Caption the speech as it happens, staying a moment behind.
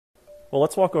Well,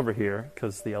 let's walk over here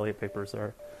because the Elliott papers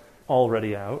are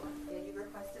already out.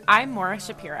 I'm Maura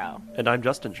Shapiro. And I'm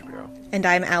Justin Shapiro. And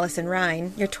I'm Allison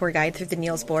Ryan, your tour guide through the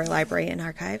Niels Bohr Library and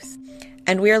Archives.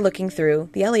 And we are looking through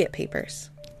the Elliott papers.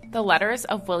 The letters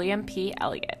of William P.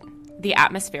 Elliott, the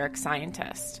atmospheric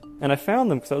scientist. And I found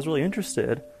them because I was really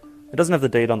interested. It doesn't have the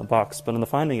date on the box, but in the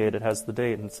finding aid it has the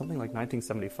date, and it's something like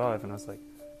 1975. And I was like,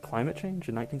 climate change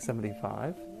in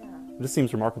 1975? Yeah. This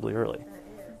seems remarkably early.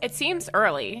 It seems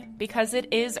early because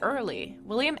it is early.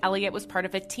 William Elliott was part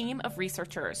of a team of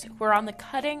researchers who were on the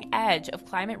cutting edge of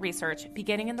climate research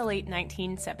beginning in the late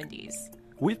 1970s.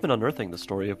 We've been unearthing the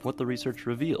story of what the research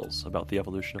reveals about the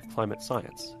evolution of climate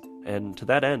science. And to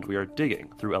that end, we are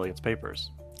digging through Elliott's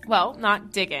papers. Well,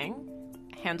 not digging.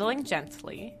 Handling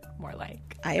gently, more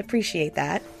like. I appreciate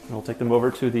that. And we'll take them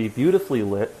over to the beautifully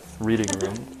lit reading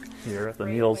room here at the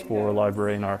Niels Bohr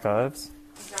Library and Archives.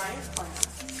 Giant plants.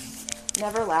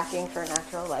 Never lacking for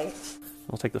natural light.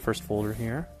 We'll take the first folder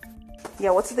here.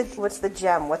 Yeah, what's the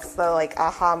gem? What's the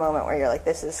aha moment where you're like,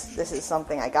 this is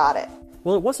something, I got it?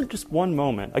 Well, it wasn't just one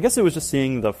moment. I guess it was just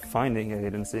seeing the finding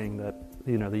aid and seeing that,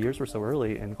 the years were so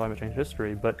early in climate change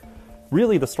history, but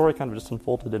really the story kind of just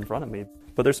unfolded in front of me.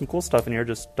 But there's some cool stuff in here,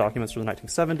 just documents from the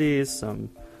 1970s,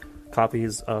 some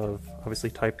copies of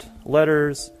obviously typed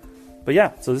letters. But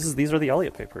yeah, so these are the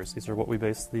Elliott papers. These are what we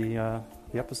based the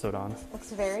episode on.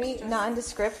 It's very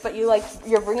nondescript, but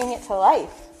you're bringing it to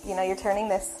life. You're turning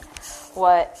this,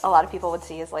 what a lot of people would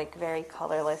see as very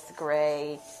colorless,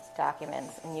 gray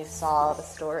documents, and you saw the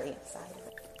story inside of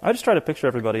it. I just try to picture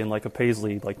everybody in a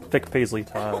paisley, thick paisley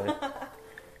tie,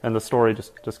 and the story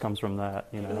just comes from that,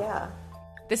 Yeah.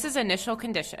 This is Initial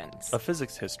Conditions, a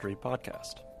physics history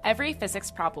podcast. Every physics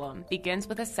problem begins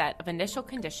with a set of initial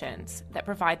conditions that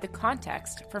provide the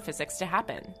context for physics to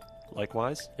happen.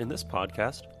 Likewise, in this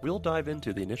podcast, we'll dive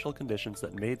into the initial conditions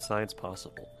that made science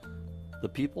possible, the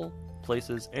people,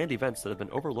 places, and events that have been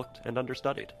overlooked and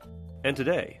understudied. And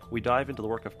today, we dive into the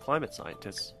work of climate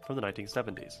scientists from the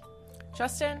 1970s.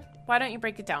 Justin, why don't you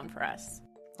break it down for us?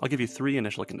 I'll give you 3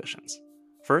 initial conditions.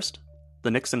 First,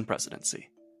 the Nixon presidency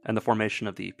and the formation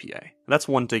of the EPA. That's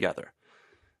one together.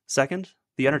 Second,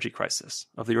 the energy crisis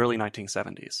of the early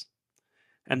 1970s.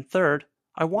 And third,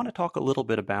 I want to talk a little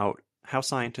bit about how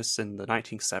scientists in the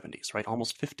 1970s, right,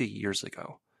 almost 50 years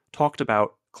ago, talked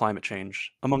about climate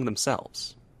change among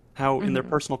themselves. How in their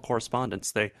personal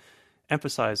correspondence they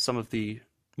emphasized some of the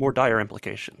more dire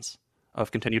implications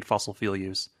of continued fossil fuel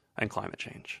use and climate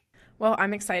change. Well,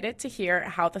 I'm excited to hear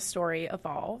how the story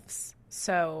evolves.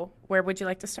 So where would you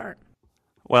like to start?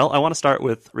 Well, I want to start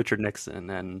with Richard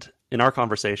Nixon, and in our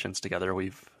conversations together,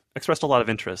 we've expressed a lot of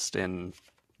interest in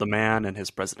the man and his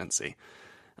presidency.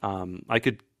 I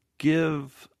could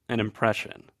give an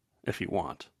impression if you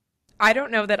want. I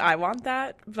don't know that I want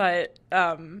that, but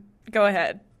go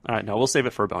ahead. All right, no, we'll save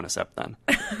it for a bonus ep then.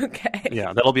 Okay.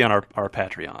 Yeah, that'll be on our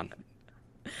Patreon.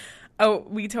 Oh,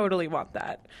 we totally want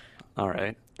that. All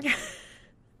right.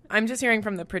 I'm just hearing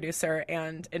from the producer,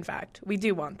 and in fact, we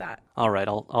do want that. All right,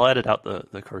 I'll edit out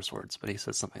the curse words, but he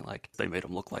says something like, they made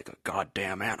him look like a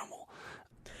goddamn animal.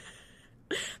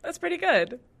 That's pretty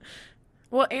good.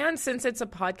 Well, and since it's a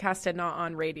podcast and not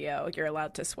on radio, you're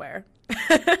allowed to swear.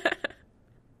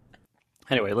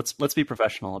 Anyway, let's be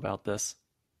professional about this,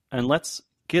 and let's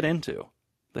get into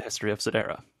the history of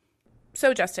Sidera.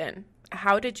 So, Justin,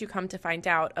 how did you come to find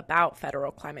out about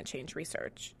federal climate change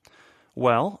research?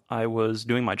 Well, I was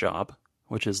doing my job,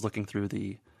 which is looking through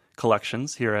the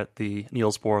collections here at the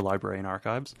Niels Bohr Library and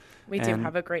Archives. We do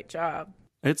have a great job.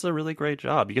 It's a really great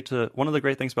job. You get to, one of the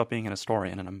great things about being an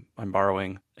historian, and I'm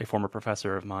borrowing a former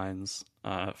professor of mine's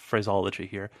phraseology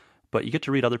here, but you get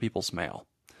to read other people's mail.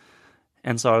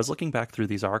 And so I was looking back through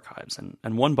these archives,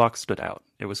 and one box stood out.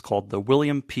 It was called the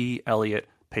William P. Elliott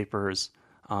Papers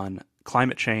on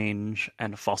Climate Change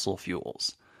and Fossil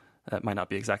Fuels. That might not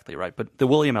be exactly right, but the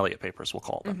William Elliott Papers, we'll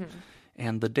call them. Mm-hmm.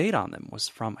 And the date on them was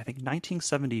from, I think,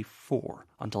 1974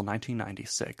 until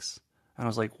 1996. And I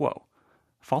was like, whoa,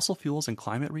 fossil fuels and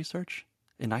climate research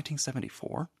in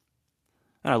 1974?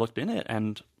 And I looked in it,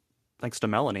 and thanks to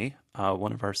Melanie,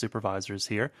 one of our supervisors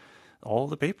here, all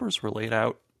the papers were laid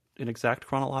out in exact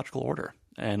chronological order.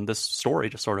 And this story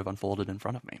just sort of unfolded in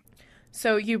front of me.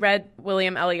 So you read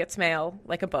William Elliott's mail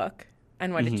like a book,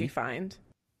 and what did you find?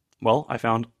 Well, I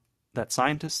found that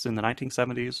scientists in the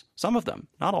 1970s, some of them,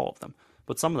 not all of them,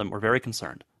 but some of them were very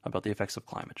concerned about the effects of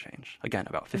climate change. Again,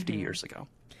 about 50 years ago.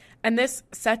 And this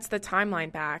sets the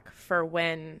timeline back for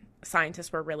when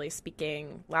scientists were really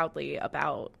speaking loudly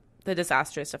about the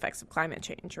disastrous effects of climate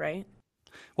change, right?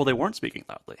 Well, they weren't speaking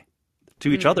loudly.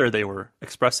 To each other, they were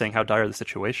expressing how dire the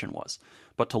situation was.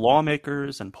 But to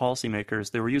lawmakers and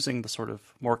policymakers, they were using the sort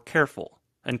of more careful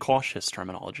and cautious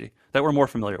terminology that we're more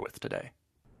familiar with today.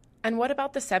 And what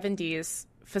about the 70s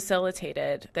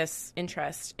facilitated this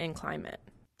interest in climate?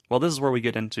 Well, this is where we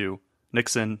get into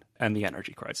Nixon and the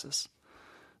energy crisis.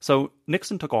 So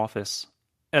Nixon took office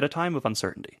at a time of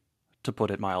uncertainty, to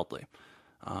put it mildly.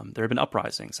 There had been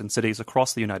uprisings in cities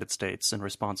across the United States in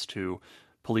response to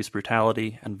police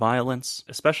brutality and violence,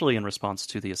 especially in response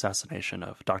to the assassination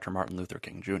of Dr. Martin Luther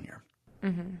King Jr.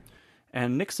 Mm-hmm.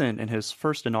 And Nixon, in his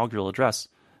first inaugural address,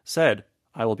 said,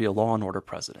 "I will be a law and order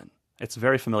president." It's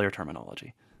very familiar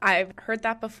terminology. I've heard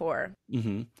that before.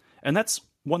 Mm-hmm. And that's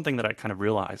one thing that I kind of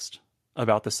realized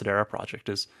about the Sedera project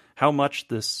is how much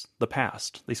these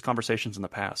conversations in the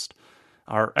past,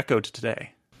 are echoed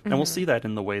today. And we'll see that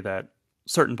in the way that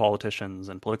certain politicians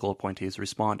and political appointees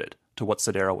responded to what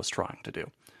Sedera was trying to do.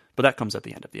 But that comes at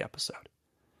the end of the episode.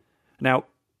 Now,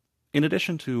 in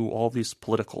addition to all these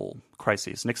political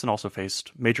crises, Nixon also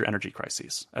faced major energy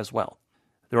crises as well.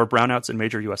 There were brownouts in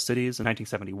major U.S. cities in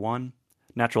 1971,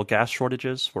 natural gas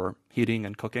shortages for heating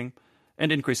and cooking,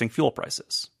 and increasing fuel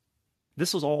prices.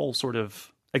 This was all sort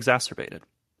of exacerbated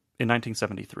in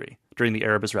 1973 during the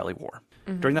Arab-Israeli War.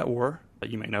 Mm-hmm. During that war,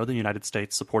 you may know, the United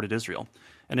States supported Israel.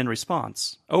 And in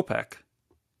response, OPEC,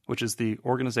 which is the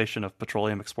Organization of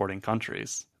Petroleum Exporting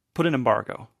Countries, put an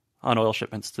embargo on oil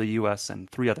shipments to the U.S. and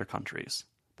 3 other countries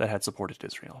that had supported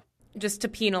Israel. Just to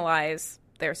penalize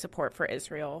their support for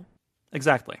Israel.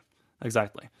 Exactly.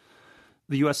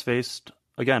 The U.S. faced,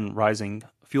 again, rising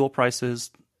fuel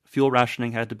prices. Fuel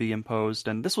rationing had to be imposed,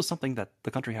 and this was something that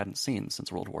the country hadn't seen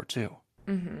since World War II.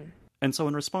 Mm-hmm. And so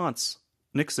in response,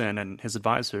 Nixon and his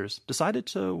advisors decided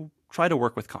to try to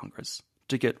work with Congress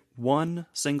to get one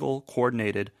single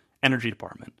coordinated energy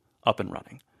department up and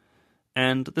running.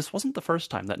 And this wasn't the first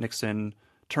time that Nixon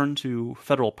turned to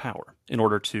federal power in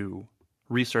order to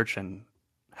research and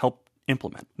help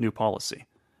implement new policy.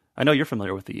 I know you're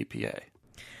familiar with the EPA.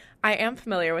 I am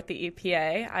familiar with the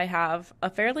EPA. I have a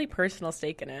fairly personal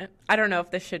stake in it. I don't know if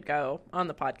this should go on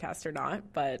the podcast or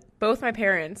not, but both my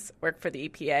parents work for the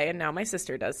EPA, and now my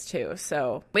sister does too.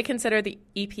 So we consider the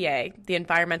EPA, the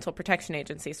Environmental Protection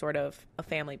Agency, sort of a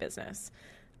family business.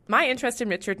 My interest in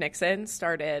Richard Nixon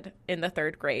started in the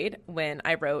 3rd grade when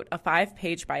I wrote a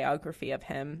 5-page biography of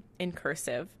him in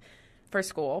cursive for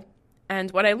school. And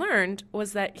what I learned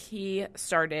was that he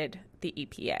started the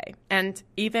EPA. And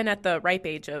even at the ripe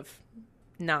age of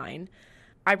 9,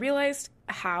 I realized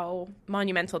how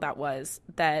monumental that was,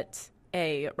 that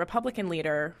a Republican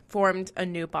leader formed a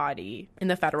new body in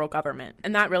the federal government.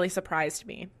 And that really surprised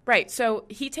me. Right. So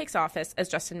he takes office, as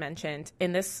Justin mentioned,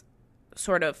 in this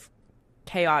sort of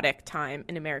chaotic time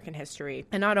in American history.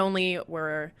 And not only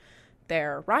were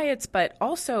there riots, but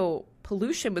also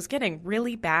pollution was getting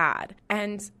really bad.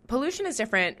 And pollution is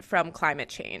different from climate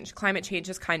change. Climate change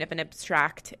is kind of an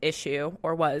abstract issue,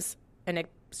 or was an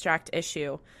abstract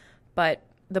issue. But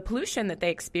the pollution that they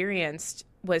experienced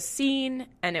was seen,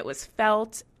 and it was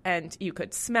felt, and you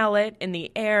could smell it in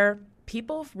the air.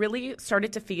 People really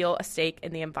started to feel a stake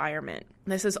in the environment.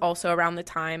 This is also around the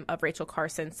time of Rachel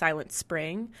Carson's Silent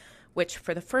Spring, which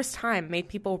for the first time made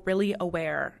people really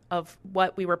aware of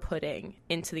what we were putting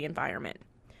into the environment.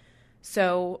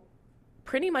 So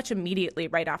pretty much immediately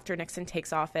right after Nixon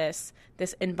takes office,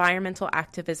 this environmental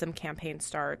activism campaign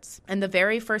starts. And the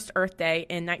very first Earth Day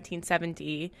in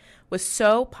 1970 was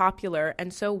so popular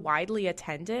and so widely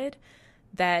attended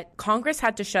that Congress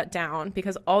had to shut down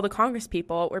because all the Congress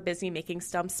people were busy making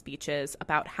stump speeches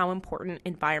about how important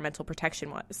environmental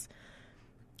protection was.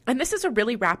 And this is a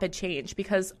really rapid change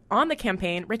because on the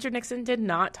campaign, Richard Nixon did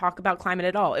not talk about climate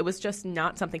at all. It was just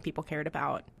not something people cared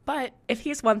about. But if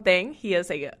he's one thing, he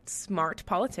is a smart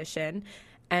politician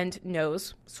and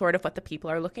knows sort of what the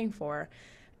people are looking for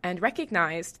and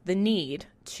recognized the need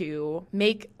to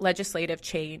make legislative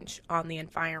change on the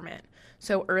environment.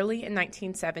 So early in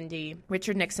 1970,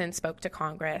 Richard Nixon spoke to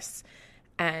Congress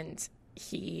and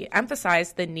he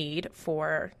emphasized the need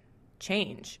for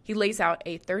change. He lays out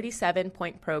a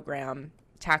 37-point program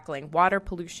tackling water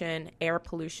pollution, air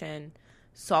pollution,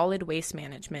 solid waste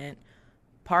management,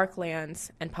 parklands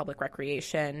and public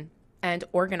recreation, and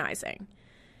organizing.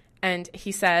 And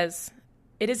he says,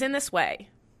 "It is in this way,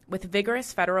 with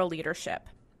vigorous federal leadership,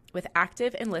 with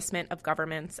active enlistment of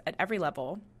governments at every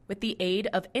level, with the aid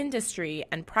of industry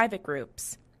and private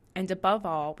groups, and above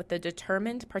all, with the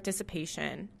determined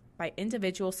participation by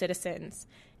individual citizens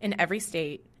in every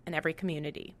state and every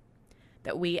community,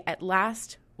 that we at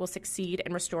last will succeed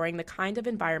in restoring the kind of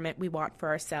environment we want for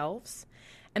ourselves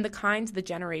and the kind the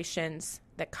generations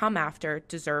that come after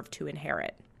deserve to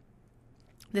inherit."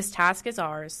 This task is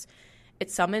ours.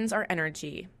 It summons our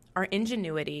energy, our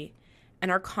ingenuity,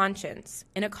 and our conscience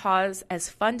in a cause as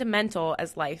fundamental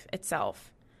as life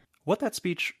itself. What that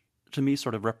speech to me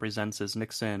sort of represents is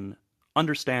Nixon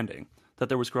understanding that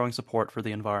there was growing support for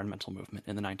the environmental movement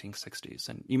in the 1960s.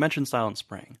 And you mentioned Silent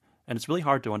Spring, and it's really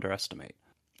hard to underestimate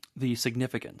the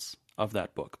significance of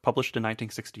that book. Published in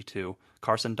 1962,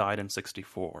 Carson died in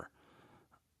 64.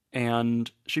 And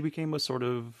she became a sort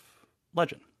of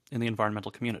legend in the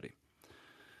environmental community.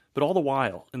 But all the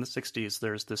while, in the 60s,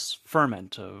 there's this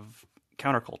ferment of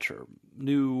counterculture,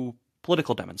 new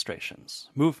political demonstrations,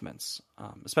 movements,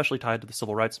 especially tied to the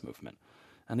civil rights movement.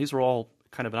 And these were all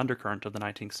kind of an undercurrent of the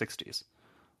 1960s,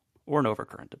 or an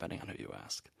overcurrent, depending on who you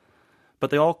ask. But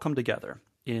they all come together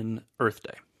in Earth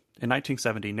Day. In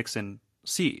 1970, Nixon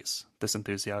sees this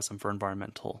enthusiasm for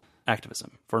environmental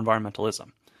activism, for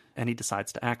environmentalism, and he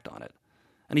decides to act on it.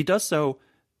 And he does so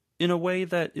in a way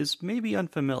that is maybe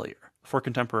unfamiliar for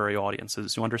contemporary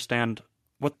audiences who understand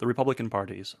what the Republican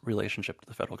Party's relationship to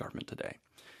the federal government today.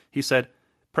 He said,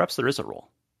 perhaps there is a role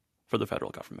for the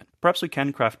federal government. Perhaps we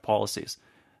can craft policies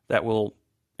that will,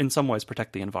 in some ways,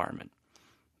 protect the environment.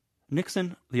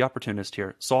 Nixon, the opportunist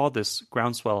here, saw this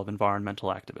groundswell of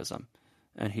environmental activism,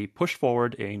 and he pushed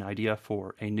forward an idea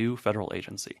for a new federal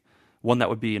agency, one that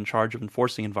would be in charge of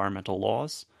enforcing environmental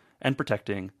laws and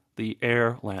protecting the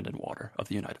air, land, and water of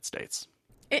the United States.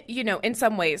 In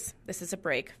some ways, this is a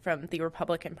break from the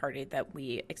Republican Party that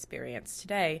we experience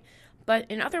today. But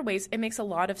in other ways, it makes a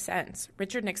lot of sense.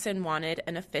 Richard Nixon wanted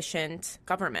an efficient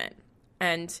government.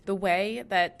 And the way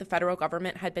that the federal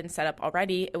government had been set up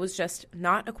already, it was just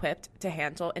not equipped to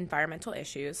handle environmental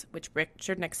issues, which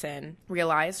Richard Nixon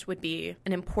realized would be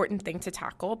an important thing to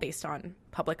tackle based on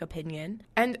public opinion.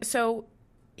 And so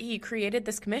he created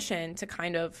this commission to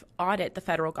kind of audit the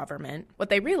federal government. What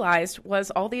they realized was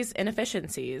all these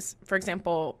inefficiencies. For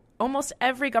example, almost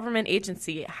every government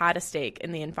agency had a stake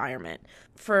in the environment.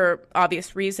 For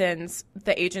obvious reasons,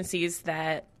 the agencies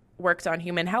that worked on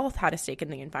human health had a stake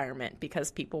in the environment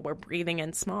because people were breathing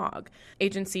in smog.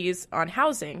 Agencies on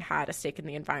housing had a stake in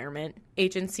the environment.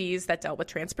 Agencies that dealt with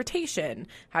transportation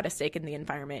had a stake in the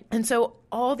environment. And so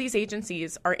all these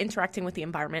agencies are interacting with the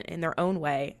environment in their own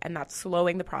way, and that's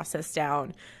slowing the process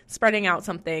down, spreading out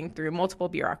something through multiple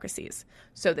bureaucracies.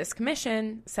 So this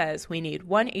commission says we need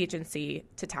one agency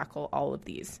to tackle all of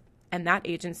these. And that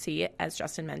agency, as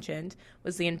Justin mentioned,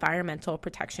 was the Environmental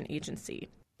Protection Agency.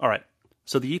 All right.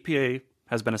 So the EPA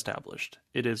has been established.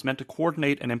 It is meant to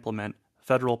coordinate and implement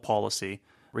federal policy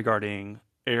regarding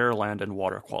air, land, and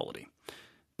water quality.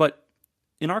 But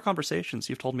in our conversations,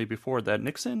 you've told me before that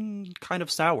Nixon kind of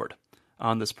soured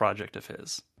on this project of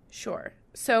his. Sure.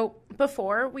 So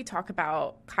before we talk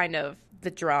about kind of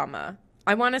the drama,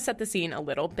 I want to set the scene a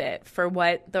little bit for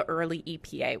what the early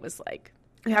EPA was like.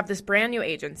 We have this brand new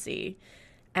agency.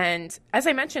 And as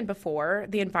I mentioned before,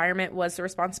 the environment was the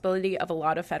responsibility of a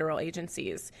lot of federal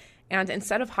agencies. And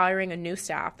instead of hiring a new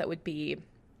staff that would be,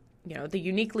 the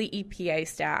uniquely EPA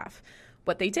staff,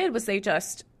 what they did was they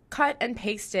just cut and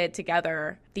pasted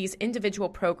together these individual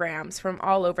programs from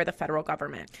all over the federal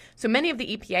government. So many of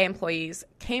the EPA employees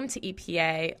came to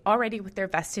EPA already with their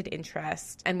vested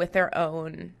interest and with their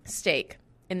own stake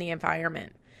in the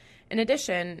environment. In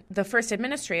addition, the first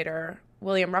administrator,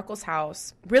 William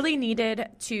Ruckelshaus, really needed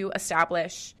to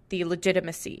establish the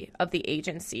legitimacy of the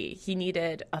agency. He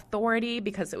needed authority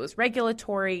because it was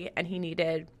regulatory, and he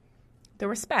needed the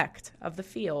respect of the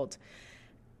field.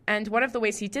 And one of the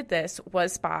ways he did this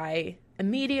was by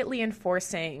immediately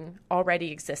enforcing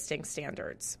already existing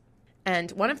standards.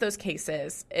 And one of those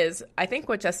cases is, I think,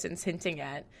 what Justin's hinting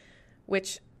at,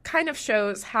 which kind of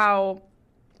shows how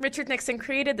Richard Nixon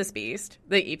created this beast,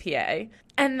 the EPA,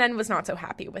 and then was not so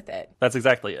happy with it. That's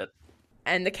exactly it.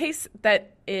 And the case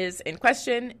that is in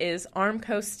question is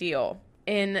Armco Steel.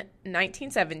 In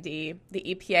 1970, the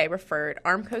EPA referred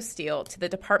Armco Steel to the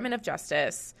Department of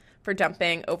Justice for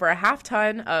dumping over a half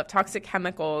ton of toxic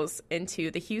chemicals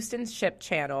into the Houston Ship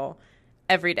Channel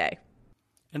every day.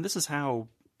 And this is how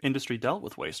industry dealt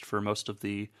with waste for most of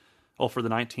for the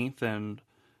 19th and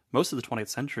most of the 20th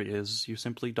century, is you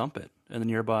simply dump it in the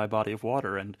nearby body of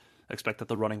water and expect that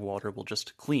the running water will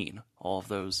just clean all of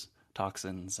those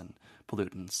toxins and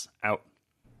pollutants out.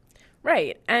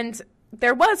 Right. And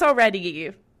there was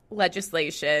already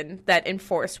legislation that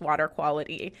enforced water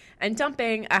quality, and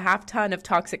dumping a half ton of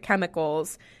toxic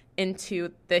chemicals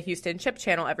into the Houston Ship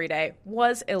Channel every day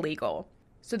was illegal.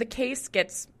 So the case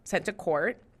gets sent to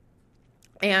court,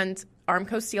 and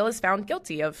Armco Steel is found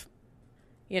guilty of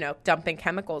dumping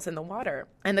chemicals in the water.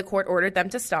 And the court ordered them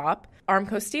to stop.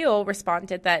 Armco Steel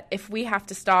responded that if we have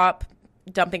to stop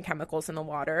dumping chemicals in the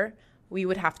water, we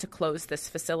would have to close this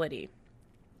facility.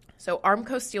 So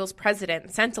Armco Steel's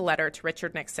president sent a letter to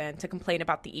Richard Nixon to complain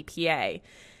about the EPA,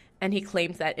 and he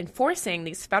claimed that enforcing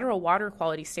these federal water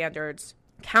quality standards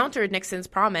countered Nixon's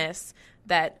promise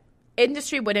that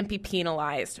industry wouldn't be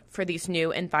penalized for these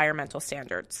new environmental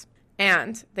standards.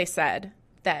 And they said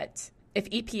that if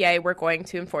EPA were going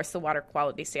to enforce the water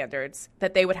quality standards,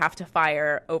 that they would have to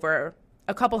fire over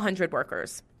a couple hundred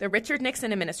workers. The Richard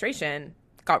Nixon administration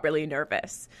got really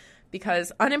nervous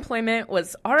because unemployment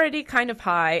was already kind of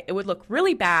high. It would look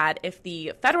really bad if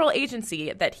the federal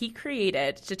agency that he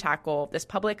created to tackle this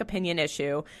public opinion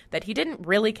issue that he didn't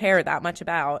really care that much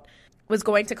about was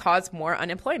going to cause more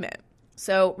unemployment.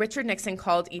 So Richard Nixon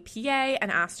called EPA and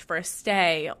asked for a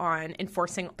stay on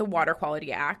enforcing the Water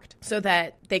Quality Act so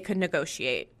that they could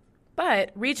negotiate.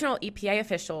 But regional EPA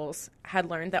officials had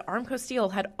learned that Armco Steel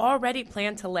had already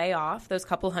planned to lay off those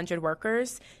couple hundred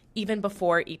workers even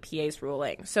before EPA's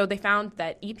ruling. So they found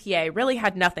that EPA really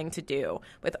had nothing to do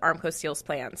with Armco Steel's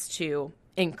plans to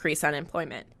increase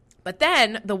unemployment. But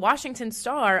then the Washington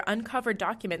Star uncovered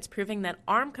documents proving that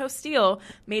Armco Steel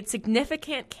made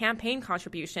significant campaign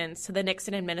contributions to the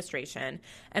Nixon administration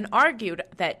and argued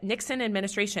that Nixon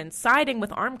administration siding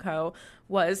with Armco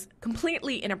was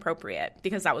completely inappropriate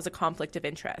because that was a conflict of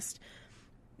interest.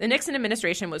 The Nixon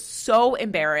administration was so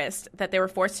embarrassed that they were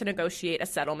forced to negotiate a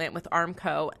settlement with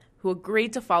Armco, who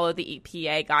agreed to follow the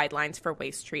EPA guidelines for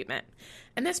waste treatment.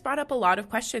 And this brought up a lot of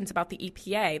questions about the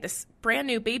EPA, this brand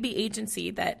new baby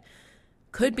agency that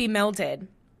could be melded,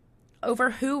 over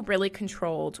who really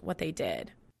controlled what they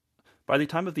did. By the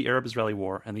time of the Arab-Israeli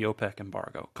War and the OPEC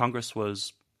embargo, Congress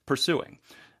was pursuing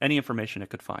any information it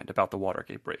could find about the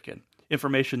Watergate break-in,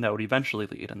 information that would eventually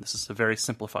lead, and this is a very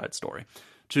simplified story,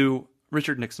 to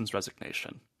Richard Nixon's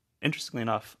resignation. Interestingly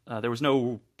enough, there was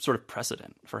no sort of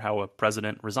precedent for how a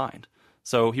president resigned.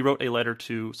 So he wrote a letter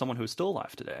to someone who is still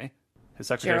alive today, his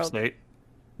Secretary Gerald. of State.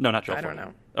 No, not Gerald. I don't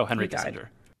know. Oh, Henry He died. Kissinger.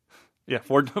 Yeah,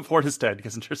 Ford is dead.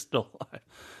 Kissinger's still alive.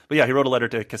 But yeah, he wrote a letter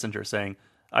to Kissinger saying,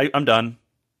 I'm done.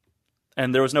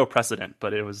 And there was no precedent,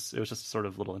 but it was just sort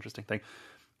of a little interesting thing.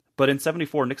 But in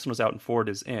 1974, Nixon was out and Ford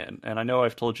is in. And I know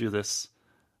I've told you this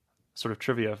sort of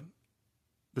trivia,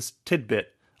 this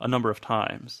tidbit a number of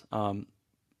times.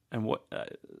 And what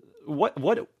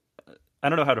I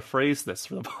don't know how to phrase this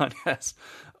for the podcast,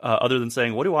 other than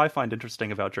saying, what do I find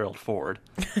interesting about Gerald Ford?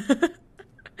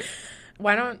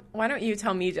 Why don't you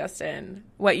tell me, Justin,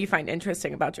 what you find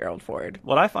interesting about Gerald Ford?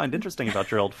 What I find interesting about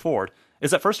Gerald Ford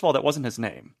is that, first of all, that wasn't his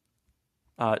name.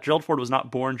 Gerald Ford was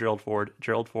not born Gerald Ford.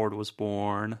 Gerald Ford was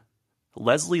born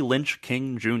Leslie Lynch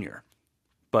King Jr.,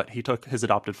 but he took his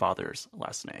adopted father's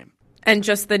last name. And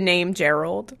just the name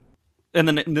Gerald? And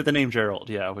the name Gerald,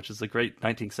 yeah, which is a great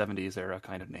 1970s era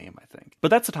kind of name, I think. But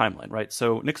that's the timeline, right?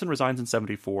 So Nixon resigns in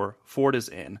 1974. Ford is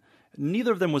in.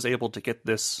 Neither of them was able to get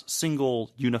this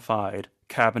single, unified,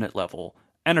 cabinet-level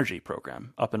energy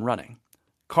program up and running.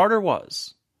 Carter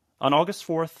was. On August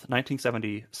 4th,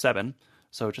 1977,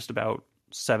 so just about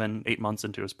 7-8 months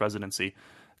into his presidency,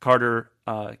 Carter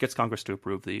gets Congress to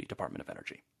approve the Department of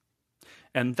Energy.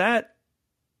 And that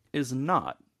is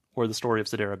not where the story of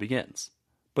Sedera begins.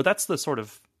 But that's the sort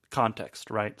of context,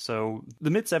 right? So the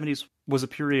mid-70s was a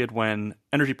period when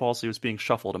energy policy was being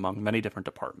shuffled among many different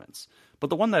departments. But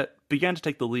the one that began to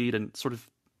take the lead and sort of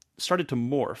started to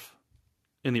morph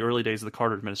in the early days of the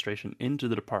Carter administration into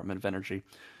the Department of Energy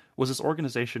was this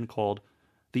organization called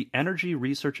the Energy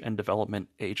Research and Development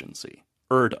Agency,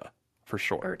 ERDA for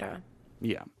short. ERDA.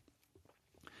 Yeah.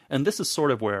 And this is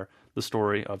sort of where the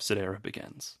story of Sedera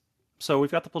begins. So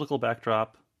we've got the political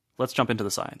backdrop. Let's jump into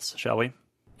the science, shall we?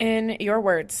 In your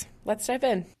words, let's dive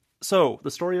in. So,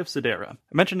 the story of Sedera.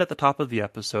 I mentioned at the top of the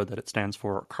episode that it stands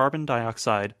for Carbon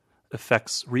Dioxide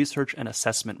Effects Research and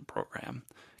Assessment Program.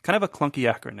 Kind of a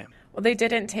clunky acronym. Well, they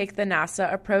didn't take the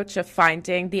NASA approach of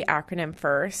finding the acronym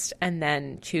first and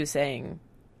then choosing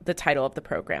the title of the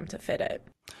program to fit it.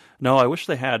 No, I wish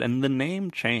they had. And the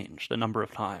name changed a number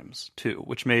of times, too,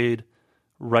 which made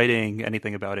writing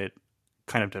anything about it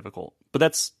kind of difficult. But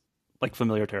that's like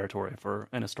familiar territory for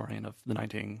an historian of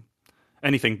the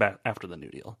anything back after the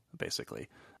New Deal, basically.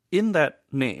 In that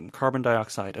name, Carbon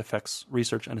Dioxide Effects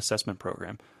Research and Assessment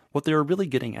Program, what they were really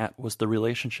getting at was the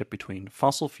relationship between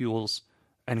fossil fuels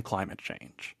and climate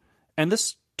change. And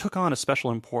this took on a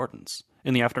special importance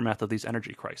in the aftermath of these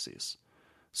energy crises.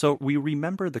 So we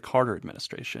remember the Carter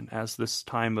administration as this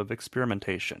time of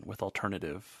experimentation with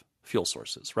alternative fuel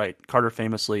sources, right? Carter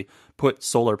famously put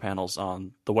solar panels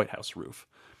on the White House roof,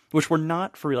 which were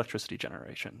not for electricity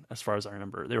generation, as far as I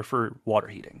remember. They were for water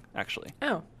heating, actually.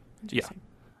 Oh, interesting.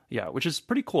 Yeah, which is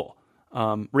pretty cool.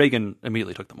 Reagan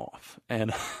immediately took them off.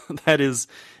 And that is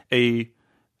a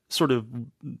sort of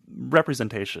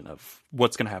representation of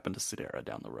what's going to happen to Sidera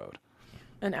down the road.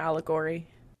 An allegory.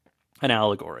 An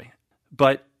allegory.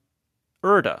 But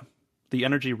ERDA, the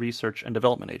Energy Research and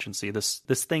Development Agency, this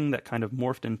thing that kind of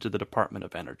morphed into the Department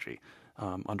of Energy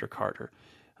under Carter,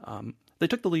 they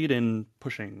took the lead in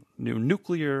pushing new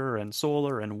nuclear and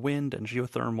solar and wind and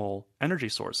geothermal energy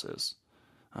sources,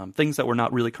 things that were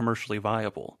not really commercially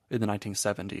viable in the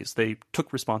 1970s. They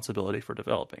took responsibility for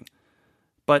developing.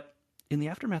 But in the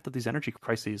aftermath of these energy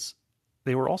crises,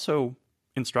 they were also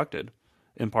instructed,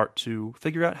 in part, to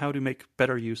figure out how to make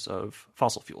better use of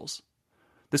fossil fuels.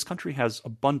 This country has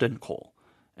abundant coal,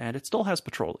 and it still has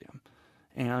petroleum.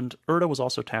 And ERDA was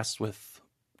also tasked with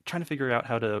trying to figure out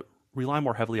how to rely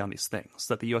more heavily on these things,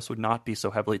 that the U.S. would not be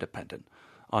so heavily dependent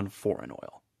on foreign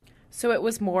oil. So it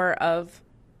was more of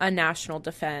a national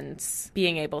defense,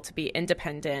 being able to be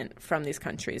independent from these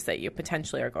countries that you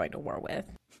potentially are going to war with.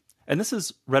 And this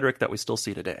is rhetoric that we still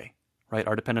see today, right?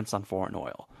 Our dependence on foreign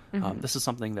oil. This is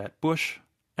something that Bush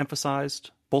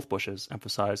emphasized, both Bushes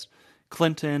emphasized,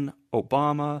 Clinton,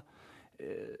 Obama.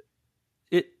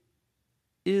 It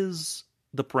is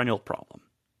the perennial problem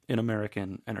in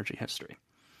American energy history.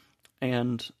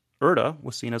 And ERDA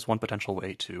was seen as one potential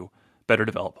way to better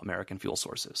develop American fuel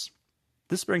sources.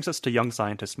 This brings us to young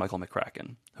scientist Michael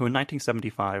McCracken, who in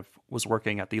 1975 was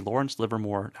working at the Lawrence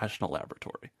Livermore National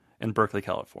Laboratory in Berkeley,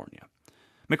 California.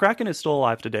 McCracken is still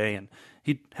alive today, and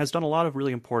he has done a lot of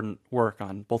really important work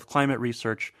on both climate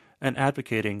research and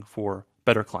advocating for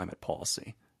better climate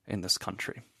policy in this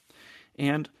country.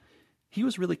 And he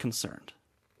was really concerned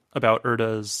about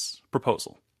ERDA's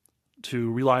proposal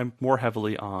to rely more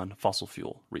heavily on fossil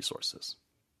fuel resources.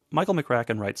 Michael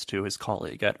McCracken writes to his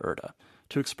colleague at ERDA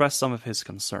to express some of his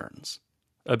concerns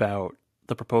about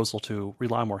the proposal to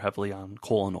rely more heavily on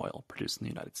coal and oil produced in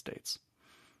the United States.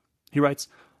 He writes,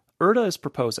 ERDA is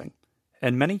proposing,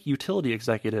 and many utility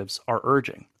executives are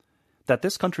urging, that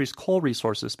this country's coal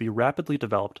resources be rapidly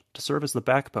developed to serve as the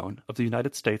backbone of the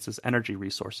United States' energy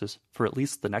resources for at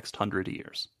least the next 100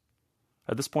 years.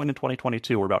 At this point in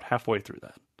 2022, we're about halfway through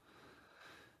that.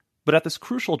 But at this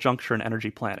crucial juncture in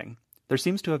energy planning, there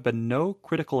seems to have been no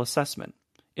critical assessment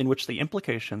in which the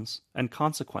implications and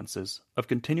consequences of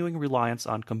continuing reliance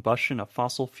on combustion of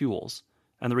fossil fuels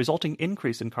and the resulting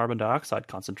increase in carbon dioxide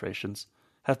concentrations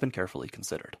have been carefully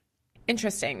considered.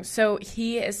 Interesting. So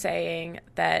he is saying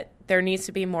that there needs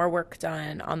to be more work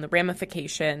done on the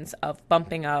ramifications of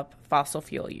bumping up fossil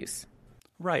fuel use.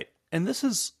 Right. And this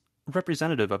is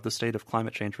representative of the state of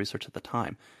climate change research at the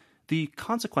time. The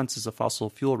consequences of fossil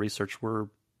fuel research were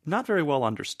not very well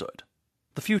understood.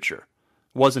 The future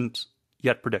wasn't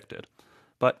yet predicted,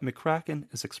 but McCracken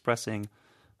is expressing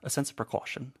a sense of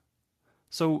precaution.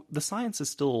 So the science is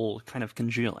still kind of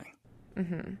congealing.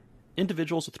 Mm-hmm.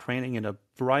 Individuals with training in a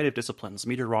variety of disciplines,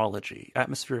 meteorology,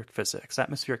 atmospheric physics,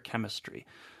 atmospheric chemistry,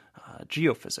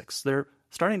 geophysics, they're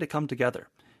starting to come together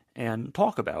and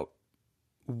talk about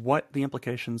what the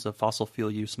implications of fossil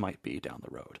fuel use might be down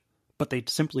the road. But they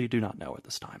simply do not know at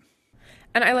this time.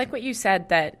 And I like what you said,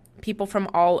 that people from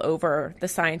all over the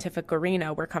scientific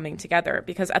arena were coming together,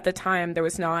 because at the time there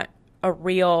was not a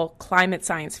real climate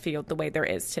science field the way there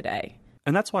is today.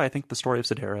 And that's why I think the story of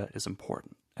Sidera is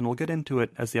important. And we'll get into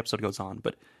it as the episode goes on,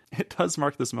 but it does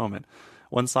mark this moment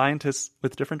when scientists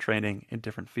with different training in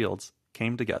different fields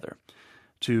came together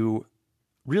to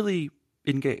really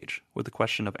engage with the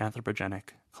question of anthropogenic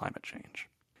climate change.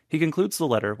 He concludes the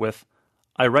letter with,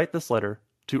 "I write this letter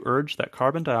to urge that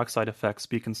carbon dioxide effects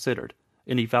be considered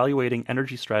in evaluating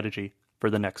energy strategy for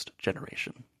the next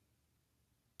generation."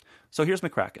 So here's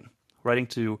McCracken writing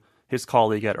to his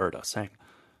colleague at ERDA saying,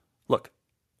 look,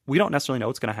 we don't necessarily know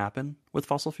what's going to happen with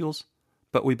fossil fuels,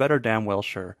 but we better damn well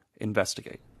sure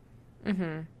investigate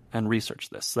and research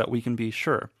this so that we can be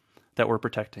sure that we're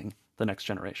protecting the next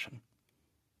generation.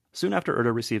 Soon after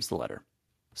ERDA receives the letter,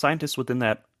 scientists within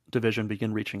that division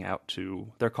begin reaching out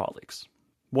to their colleagues,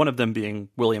 one of them being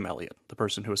William Elliott, the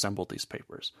person who assembled these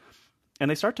papers. And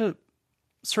they start to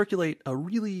circulate a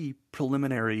really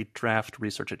preliminary draft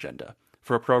research agenda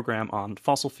for a program on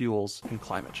fossil fuels and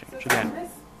climate change. Again,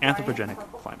 anthropogenic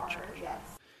climate change.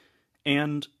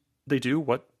 And they do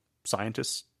what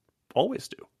scientists always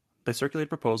do. They circulate a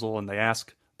proposal and they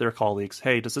ask their colleagues,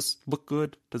 hey, does this look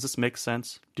good? Does this make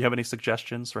sense? Do you have any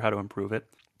suggestions for how to improve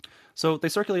it? So they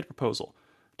circulate a proposal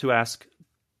to ask,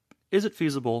 is it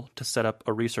feasible to set up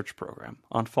a research program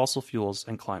on fossil fuels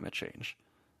and climate change,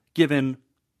 given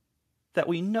that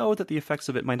we know that the effects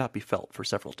of it might not be felt for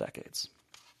several decades?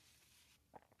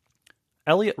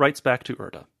 Elliott writes back to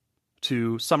ERDA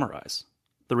to summarize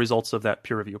the results of that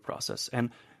peer review process. And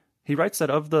he writes that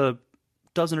of the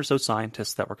dozen or so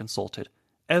scientists that were consulted,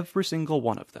 every single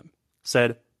one of them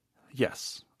said,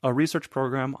 yes, a research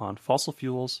program on fossil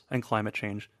fuels and climate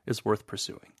change is worth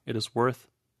pursuing. It is worth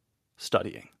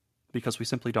studying because we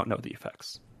simply don't know the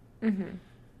effects.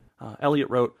 Elliott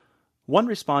wrote, one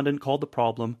respondent called the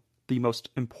problem the most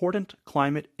important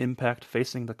climate impact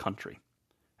facing the country,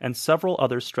 and several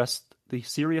others stressed the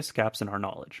serious gaps in our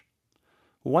knowledge.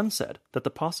 One said that the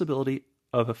possibility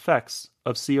of effects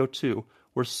of CO2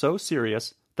 were so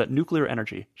serious that nuclear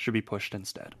energy should be pushed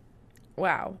instead.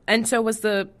 Wow. And so was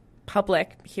the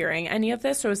public hearing any of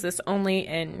this, or was this only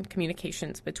in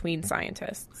communications between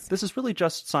scientists? This is really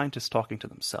just scientists talking to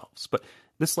themselves, but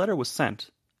this letter was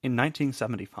sent in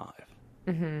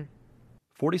 1975,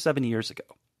 47 years ago.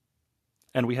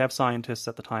 And we have scientists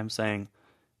at the time saying,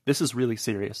 this is really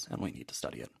serious and we need to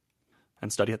study it.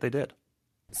 And study it they did.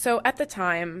 So at the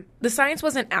time, the science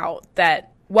wasn't out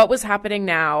that what was happening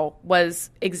now was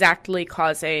exactly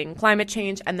causing climate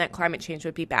change and that climate change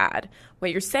would be bad.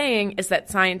 What you're saying is that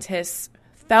scientists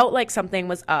felt like something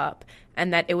was up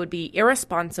and that it would be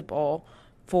irresponsible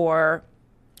for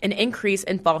an increase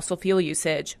in fossil fuel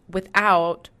usage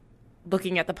without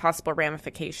looking at the possible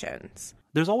ramifications.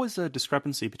 There's always a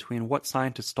discrepancy between what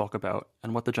scientists talk about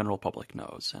and what the general public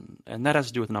knows, and that has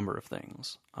to do with a number of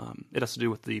things. It has to do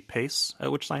with the pace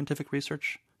at which scientific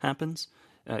research happens.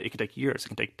 It can take years, it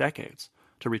can take decades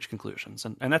to reach conclusions,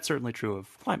 and that's certainly true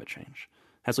of climate change.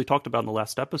 As we talked about in the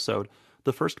last episode,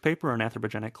 the first paper on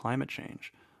anthropogenic climate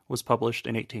change was published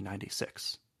in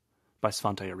 1896 by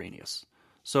Svante Arrhenius.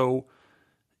 So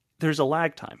there's a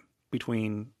lag time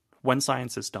between when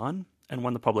science is done and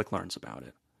when the public learns about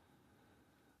it.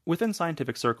 Within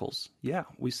scientific circles,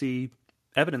 we see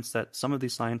evidence that some of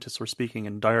these scientists were speaking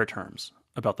in dire terms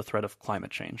about the threat of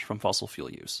climate change from fossil fuel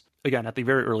use, again, at the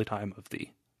very early time of the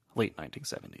late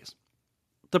 1970s.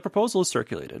 The proposal is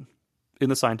circulated in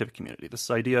the scientific community,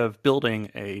 this idea of building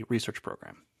a research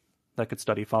program that could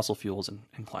study fossil fuels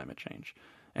and climate change.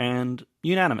 And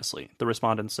unanimously, the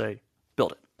respondents say,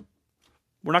 build it.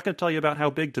 We're not going to tell you about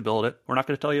how big to build it. We're not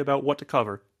going to tell you about what to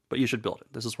cover, but you should build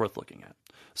it. This is worth looking at.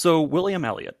 So William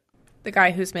Elliott, The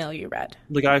guy whose mail you read.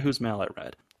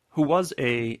 Who was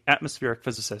a atmospheric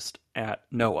physicist at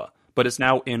NOAA, but is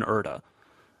now in URTA,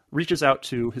 reaches out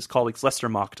to his colleagues Lester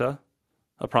Machta,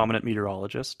 a prominent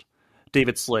meteorologist,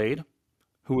 David Slade,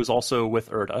 who was also with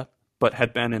URTA, but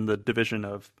had been in the Division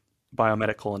of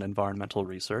Biomedical and Environmental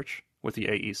Research with the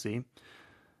AEC,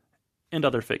 and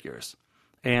other figures.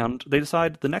 And they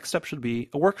decide the next step should be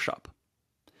a workshop.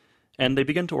 And they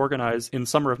begin to organize, in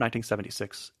summer of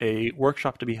 1976, a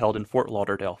workshop to be held in Fort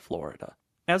Lauderdale, Florida.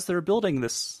 As they're building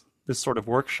this sort of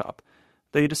workshop,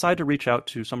 they decide to reach out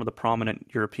to some of the prominent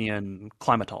European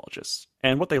climatologists.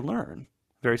 And what they learn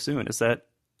very soon is that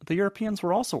the Europeans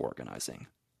were also organizing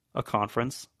a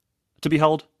conference to be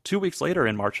held 2 weeks later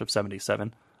in March of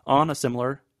 77 on a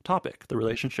similar topic, the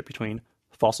relationship between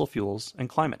fossil fuels and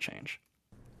climate change.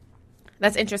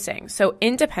 That's interesting. So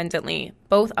independently,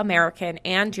 both American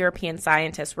and European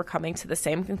scientists were coming to the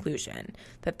same conclusion,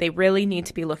 that they really need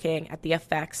to be looking at the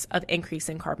effects of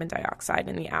increasing carbon dioxide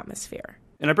in the atmosphere.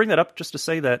 And I bring that up just to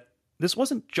say that this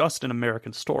wasn't just an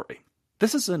American story.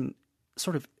 This is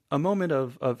sort of a moment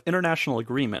of international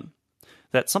agreement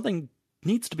that something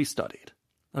needs to be studied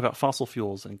about fossil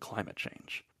fuels and climate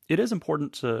change. It is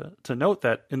important to note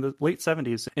that in the late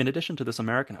 70s, in addition to this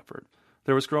American effort,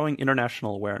 there was growing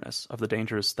international awareness of the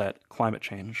dangers that climate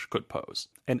change could pose.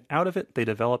 And out of it, they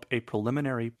develop a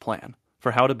preliminary plan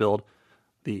for how to build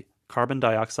the Carbon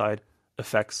Dioxide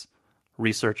Effects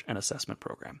Research and Assessment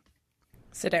Program.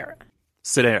 Sidera.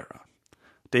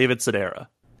 David Sidera.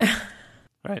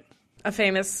 Right. A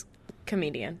famous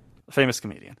comedian.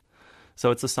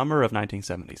 So it's the summer of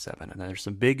 1977, and there's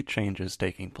some big changes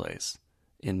taking place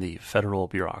in the federal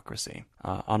bureaucracy.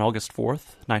 On August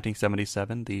 4th,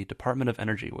 1977, the Department of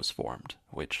Energy was formed,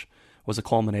 which was a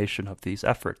culmination of these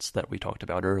efforts that we talked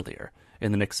about earlier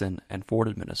in the Nixon and Ford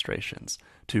administrations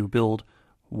to build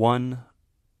one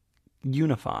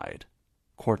unified,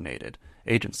 coordinated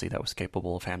agency that was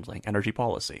capable of handling energy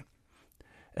policy.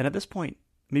 And at this point,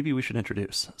 maybe we should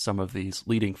introduce some of these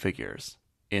leading figures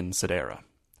in Sidera.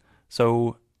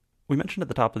 So, we mentioned at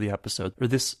the top of the episode,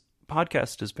 this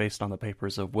podcast is based on the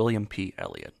papers of William P.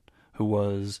 Elliott, who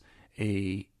was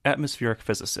an atmospheric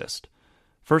physicist,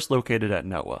 first located at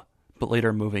NOAA, but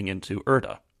later moving into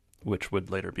URTA, which would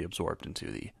later be absorbed into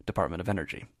the Department of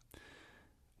Energy.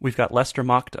 We've got Lester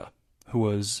Machta, who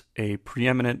was a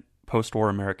preeminent post-war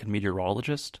American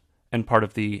meteorologist and part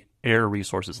of the Air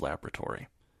Resources Laboratory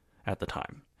at the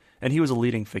time. and he was a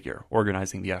leading figure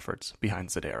organizing the efforts behind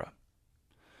Sedera.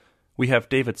 We have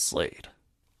David Slade.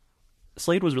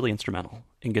 Slade was really instrumental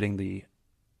in getting the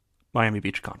Miami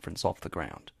Beach Conference off the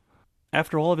ground.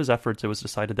 After all of his efforts, it was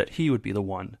decided that he would be the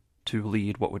one to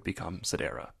lead what would become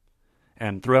Sedera.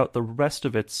 And throughout the rest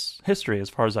of its history, as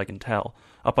far as I can tell,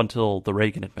 up until the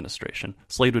Reagan administration,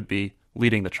 Slade would be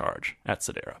leading the charge at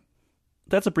Sedera.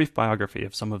 That's a brief biography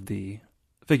of some of the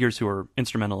figures who were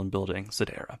instrumental in building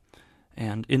Sedera.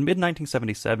 And in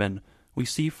mid-1977, we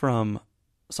see from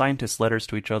scientists' letters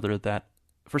to each other that,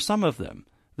 for some of them,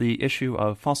 the issue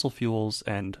of fossil fuels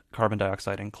and carbon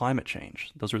dioxide and climate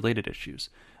change, those related issues,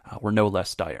 were no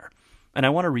less dire. And I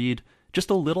want to read just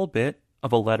a little bit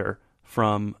of a letter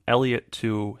from Elliott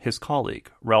to his colleague,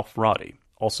 Ralph Roddy,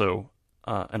 also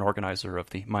an organizer of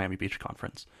the Miami Beach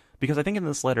Conference. Because I think in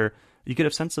this letter, you get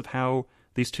a sense of how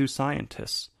these two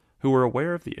scientists, who were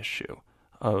aware of the issue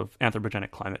of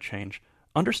anthropogenic climate change,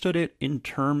 understood it in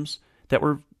terms that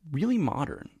were really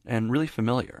modern and really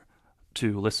familiar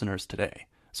to listeners today.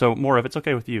 So, Maura, if it's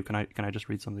okay with you, can I just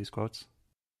read some of these quotes?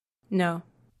 No.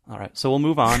 All right, so we'll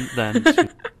move on then to...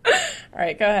 All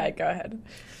right, go ahead.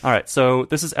 All right, so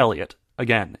this is Elliott,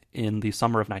 again, in the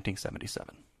summer of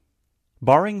 1977.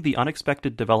 Barring the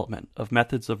unexpected development of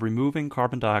methods of removing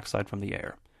carbon dioxide from the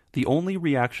air, the only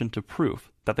reaction to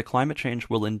proof that the climate change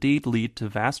will indeed lead to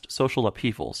vast social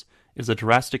upheavals is a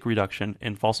drastic reduction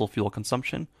in fossil fuel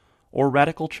consumption or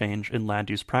radical change in land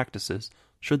use practices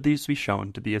should these be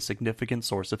shown to be a significant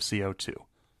source of CO2.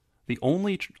 The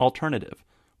only alternative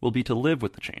will be to live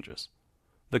with the changes.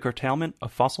 The curtailment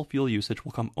of fossil fuel usage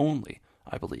will come only,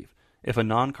 I believe, if a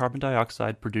non-carbon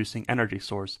dioxide producing energy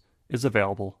source is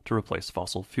available to replace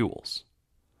fossil fuels.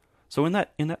 So in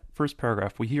that first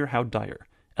paragraph, we hear how dire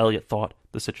Elliott thought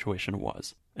the situation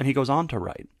was. And he goes on to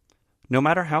write, "No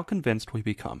matter how convinced we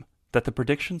become that the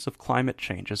predictions of climate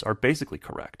changes are basically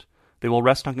correct, they will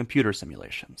rest on computer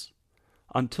simulations.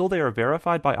 Until they are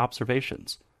verified by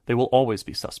observations, they will always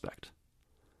be suspect.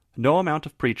 No amount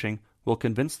of preaching will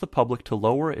convince the public to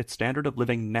lower its standard of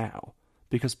living now,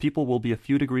 because people will be a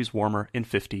few degrees warmer in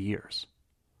 50 years.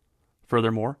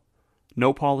 Furthermore,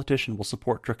 no politician will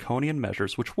support draconian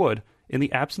measures which would, in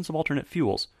the absence of alternate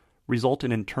fuels, result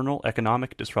in internal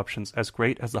economic disruptions as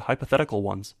great as the hypothetical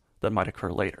ones that might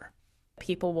occur later."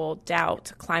 People will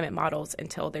doubt climate models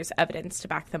until there's evidence to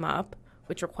back them up,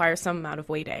 which requires some amount of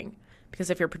waiting. Because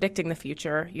if you're predicting the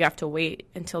future, you have to wait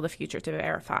until the future to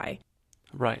verify.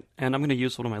 Right, and I'm going to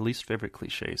use one of my least favorite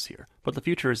cliches here, but the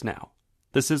future is now.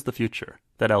 This is the future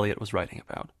that Elliott was writing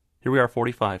about. Here we are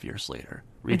 45 years later,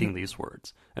 reading these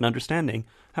words, and understanding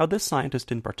how this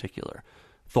scientist in particular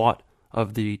thought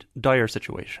of the dire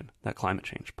situation that climate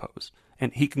change posed.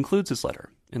 And he concludes his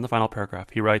letter. In the final paragraph,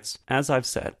 he writes, "As I've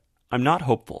said, I'm not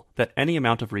hopeful that any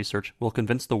amount of research will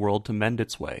convince the world to mend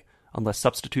its way unless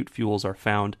substitute fuels are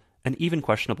found, and even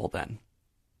questionable then.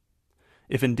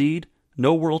 If indeed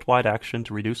no worldwide action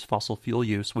to reduce fossil fuel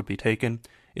use would be taken,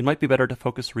 it might be better to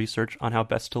focus research on how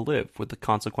best to live with the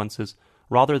consequences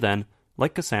rather than,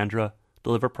 like Cassandra,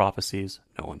 deliver prophecies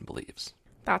no one believes."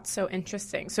 That's so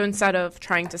interesting. So instead of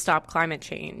trying to stop climate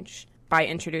change by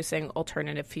introducing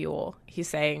alternative fuel, he's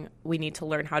saying we need to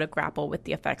learn how to grapple with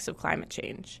the effects of climate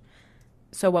change.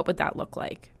 So what would that look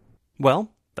like?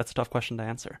 Well, that's a tough question to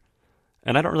answer.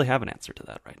 And I don't really have an answer to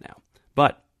that right now.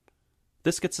 But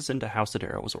this gets us into how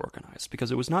Sedera was organized,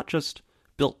 because it was not just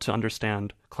built to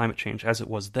understand climate change as it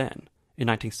was then, in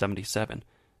 1977.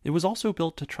 It was also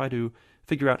built to try to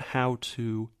figure out how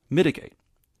to mitigate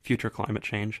future climate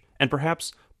change and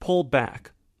perhaps pull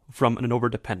back from an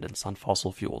overdependence on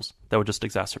fossil fuels that would just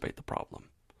exacerbate the problem.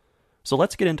 So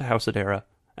let's get into how Sedera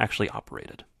actually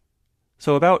operated.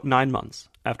 So about 9 months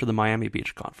after the Miami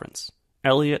Beach Conference,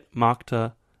 Elliott,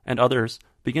 Makta, and others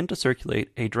begin to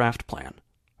circulate a draft plan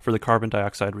for the carbon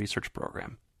dioxide research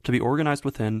program to be organized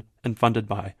within and funded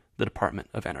by the Department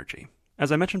of Energy.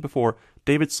 As I mentioned before,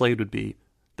 David Slade would be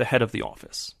the head of the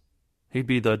office. He'd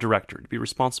be the director, he'd be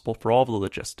responsible for all of the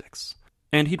logistics.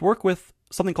 And he'd work with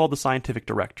something called the Scientific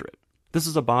Directorate. This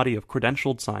is a body of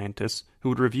credentialed scientists who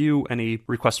would review any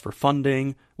requests for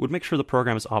funding, would make sure the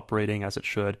program is operating as it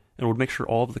should, and would make sure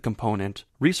all of the component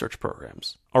research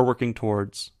programs are working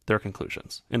towards their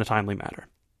conclusions in a timely manner.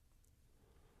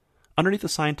 Underneath the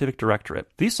Scientific Directorate,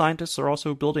 these scientists are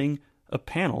also building a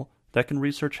panel that can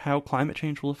research how climate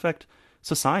change will affect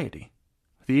society,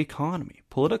 the economy,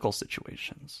 political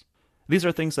situations. These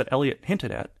are things that Elliott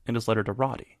hinted at in his letter to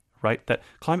Roddy, right? That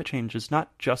climate change is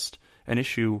not just an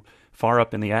issue far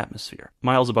up in the atmosphere,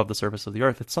 miles above the surface of the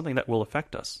Earth. It's something that will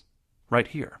affect us right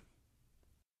here.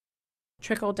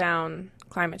 Trickle down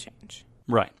climate change.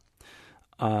 Right.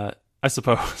 I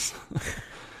suppose.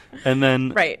 And then...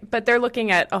 Right, but they're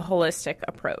looking at a holistic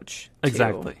approach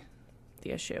Exactly. to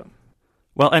the issue.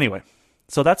 Well, anyway,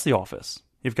 so that's the office.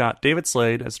 You've got David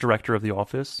Slade as director of the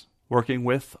office, working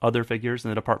with other figures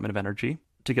in the Department of Energy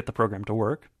to get the program to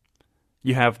work.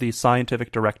 You have the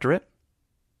Scientific Directorate,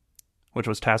 which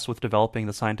was tasked with developing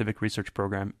the scientific research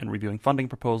program and reviewing funding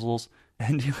proposals.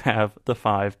 And you have the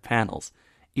 5 panels,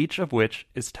 each of which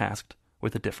is tasked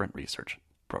with a different research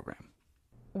program.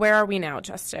 Where are we now,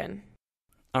 Justin?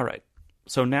 All right,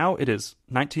 so now it is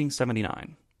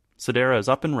 1979. SEDARA is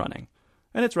up and running,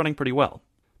 and it's running pretty well.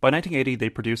 By 1980, they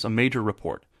produce a major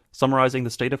report summarizing the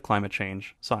state of climate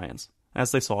change science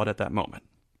as they saw it at that moment.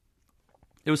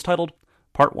 It was titled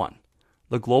Part 1,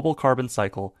 The Global Carbon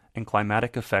Cycle and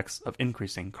Climatic Effects of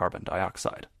Increasing Carbon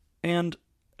Dioxide. And,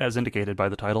 as indicated by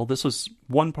the title, this was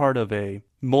one part of a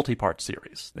multi-part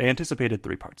series. They anticipated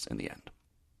 3 parts in the end.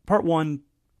 Part 1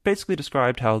 basically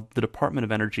described how the Department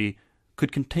of Energy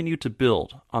could continue to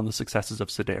build on the successes of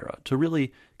SEDARA, to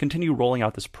really continue rolling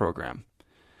out this program.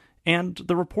 And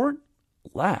the report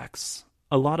lacks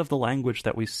a lot of the language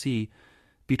that we see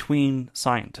between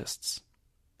scientists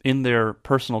in their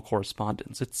personal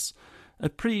correspondence. It's a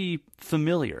pretty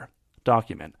familiar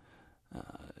document.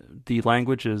 The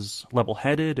language is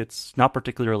level-headed, it's not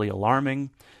particularly alarming,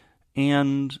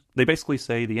 and they basically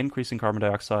say the increase in carbon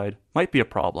dioxide might be a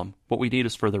problem. What we need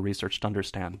is further research to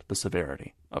understand the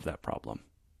severity of that problem.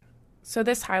 So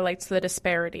this highlights the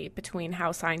disparity between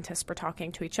how scientists were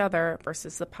talking to each other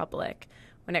versus the public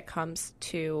when it comes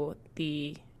to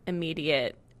the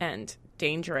immediate and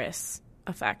dangerous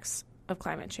effects of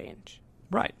climate change.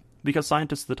 Right, because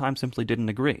scientists at the time simply didn't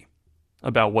agree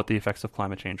about what the effects of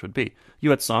climate change would be.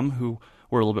 You had some who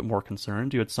were a little bit more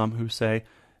concerned. You had some who say,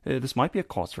 this might be a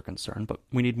cause for concern, but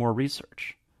we need more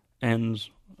research. And,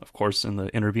 of course, in the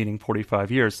intervening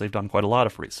 45 years, they've done quite a lot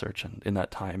of research. And in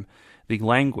that time, the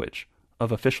language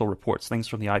of official reports, things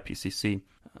from the IPCC,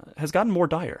 has gotten more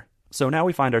dire. So now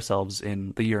we find ourselves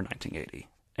in the year 1980.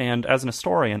 And as an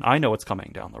historian, I know what's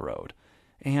coming down the road.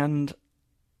 And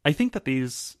I think that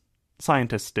these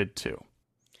scientists did too.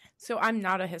 So I'm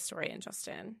not a historian,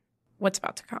 Justin. What's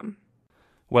about to come?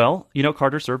 Well,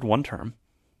 Carter served 1 term.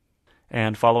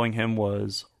 And following him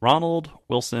was Ronald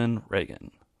Wilson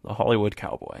Reagan, the Hollywood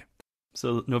cowboy.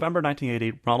 So November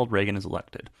 1980, Ronald Reagan is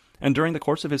elected. And during the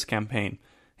course of his campaign,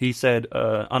 he said,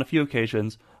 on a few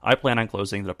occasions, I plan on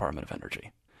closing the Department of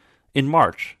Energy. In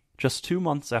March, just 2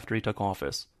 months after he took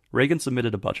office, Reagan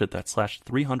submitted a budget that slashed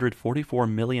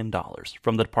 $344 million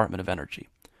from the Department of Energy,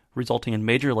 resulting in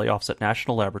major layoffs at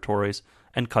national laboratories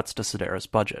and cuts to SEDARA's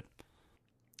budget.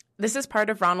 This is part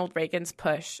of Ronald Reagan's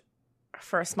push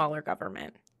for a smaller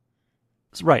government.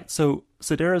 Right, so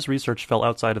SEDARA's research fell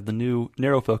outside of the new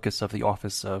narrow focus of the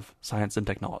Office of Science and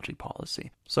Technology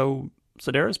Policy. So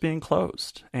SEDARA is being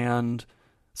closed, and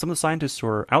some of the scientists who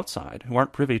are outside, who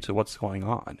aren't privy to what's going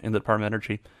on in the Department of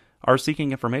Energy, are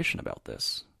seeking information about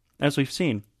this. As we've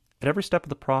seen, at every step of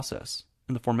the process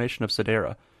in the formation of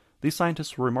SEDARA, these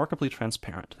scientists were remarkably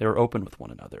transparent. They were open with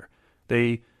one another.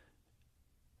 They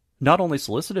not only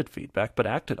solicited feedback, but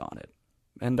acted on it.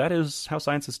 And that is how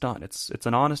science is done. It's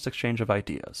an honest exchange of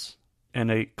ideas,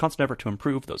 and a constant effort to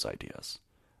improve those ideas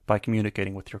by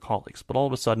communicating with your colleagues. But all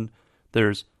of a sudden,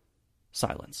 there's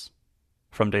silence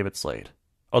from David Slade,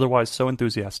 otherwise so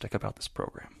enthusiastic about this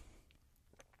program.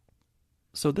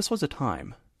 So this was a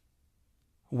time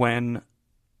when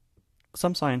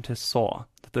some scientists saw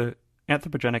that the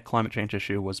anthropogenic climate change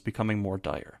issue was becoming more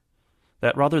dire,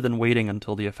 that rather than waiting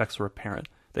until the effects were apparent,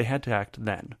 they had to act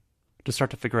then to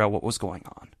start to figure out what was going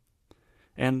on.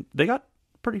 And they got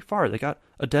pretty far. They got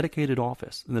a dedicated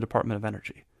office in the Department of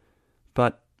Energy.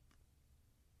 But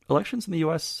elections in the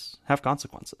U.S. have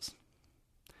consequences.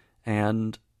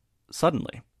 And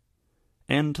suddenly,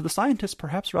 and to the scientists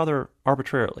perhaps rather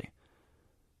arbitrarily,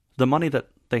 the money that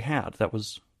they had that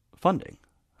was funding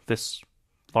this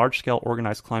large-scale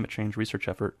organized climate change research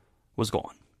effort was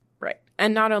gone. Right.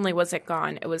 And not only was it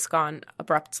gone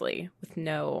abruptly with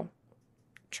no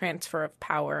transfer of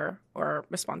power or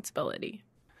responsibility.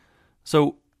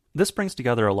 So this brings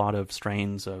together a lot of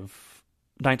strains of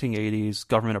 1980s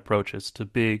government approaches to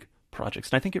big projects.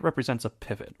 And I think it represents a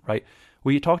pivot, right?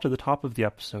 We talked at the top of the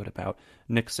episode about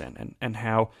Nixon and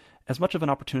how, as much of an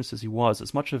opportunist as he was,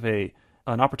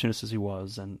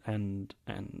 and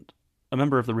a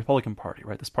member of the Republican Party,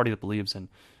 right? This party that believes in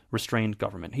restrained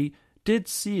government. He did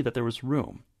see that there was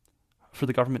room for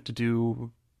the government to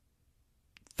do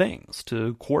things,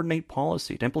 to coordinate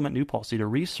policy, to implement new policy, to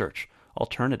research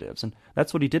alternatives. And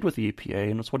that's what he did with the EPA,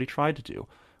 and that's what he tried to do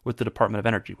with the Department of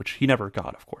Energy, which he never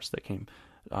got, of course. That came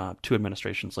 2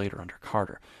 administrations later under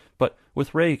Carter. But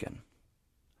with Reagan,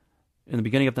 in the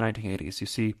beginning of the 1980s, you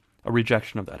see a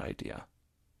rejection of that idea,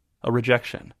 a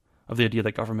rejection of the idea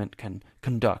that government can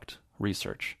conduct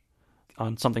research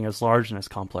on something as large and as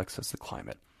complex as the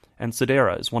climate. And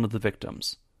Sedera is one of the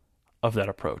victims of that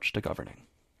approach to governing.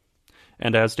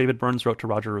 And as David Burns wrote to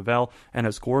Roger Revelle, and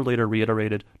as Gore later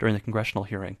reiterated during the congressional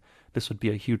hearing, this would be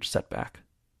a huge setback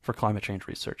for climate change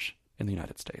research in the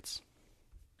United States.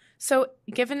 So,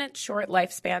 given its short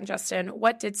lifespan, Justin,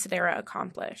 what did Sedera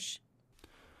accomplish?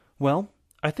 Well,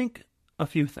 I think a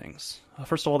few things.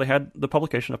 First of all, they had the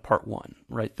publication of Part 1,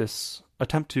 right? This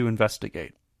attempt to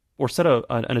investigate, or set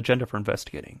an agenda for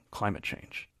investigating climate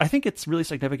change. I think it's really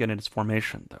significant in its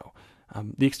formation, though.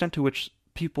 The extent to which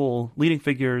people, leading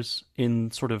figures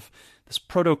in sort of this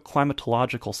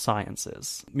proto-climatological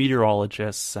sciences,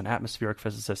 meteorologists and atmospheric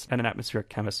physicists and an atmospheric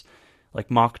chemist like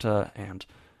Mokhta and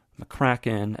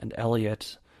McCracken and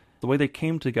Elliott, the way they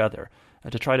came together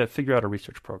to try to figure out a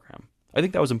research program. I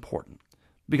think that was important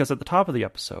because at the top of the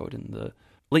episode, in the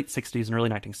late 60s and early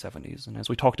 1970s, and as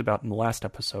we talked about in the last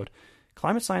episode,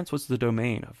 climate science was the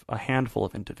domain of a handful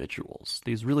of individuals,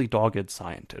 these really dogged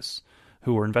scientists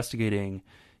who were investigating,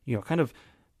 kind of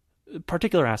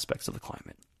particular aspects of the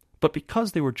climate. But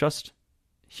because they were just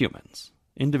humans,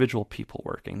 individual people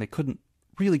working, they couldn't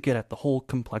really get at the whole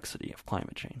complexity of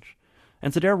climate change.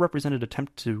 And Sedera represented an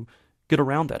attempt to get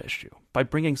around that issue by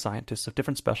bringing scientists of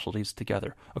different specialties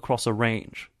together across a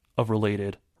range of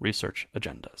related research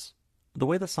agendas. The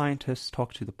way that scientists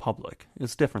talk to the public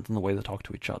is different than the way they talk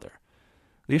to each other.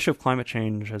 The issue of climate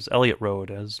change, as Elliott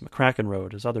wrote, as McCracken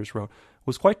wrote, as others wrote,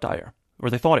 was quite dire, or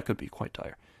they thought it could be quite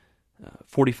dire,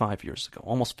 45 years ago,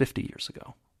 almost 50 years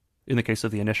ago, in the case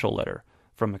of the initial letter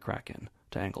from McCracken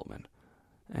to Engelman.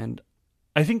 And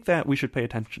I think that we should pay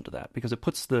attention to that because it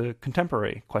puts the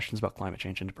contemporary questions about climate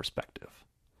change into perspective.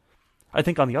 I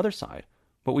think on the other side,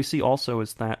 what we see also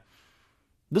is that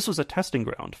this was a testing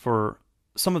ground for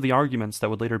some of the arguments that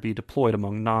would later be deployed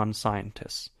among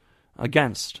non-scientists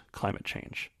against climate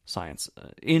change science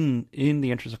in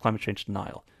the interest of climate change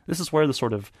denial. This is where the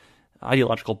sort of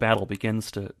ideological battle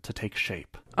begins to take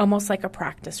shape. Almost like a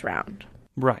practice round.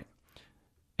 Right.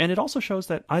 And it also shows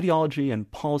that ideology and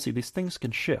policy, these things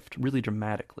can shift really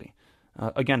dramatically.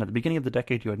 Again, at the beginning of the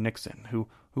decade, you had Nixon, who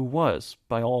was,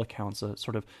 by all accounts, a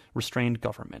sort of restrained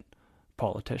government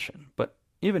politician. But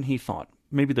even he thought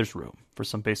maybe there's room for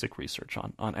some basic research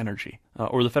on energy,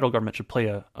 or the federal government should play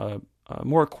a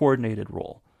more coordinated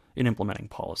role in implementing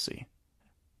policy.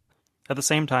 At the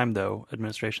same time, though,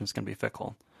 administrations can be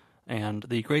fickle. And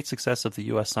the great success of the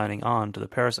U.S. signing on to the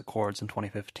Paris Accords in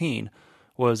 2015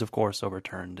 was, of course,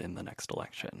 overturned in the next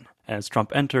election. As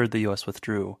Trump entered, the U.S.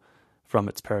 withdrew from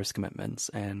its Paris commitments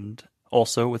and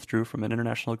also withdrew from an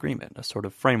international agreement, a sort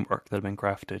of framework that had been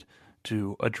crafted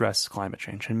to address climate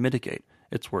change and mitigate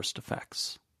its worst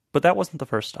effects. But that wasn't the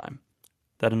first time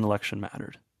that an election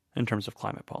mattered in terms of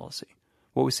climate policy.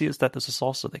 What we see is that this is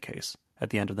also the case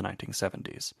at the end of the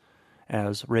 1970s,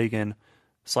 as Reagan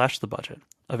slashed the budget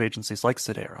of agencies like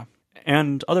Sedera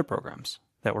and other programs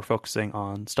that were focusing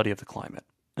on study of the climate.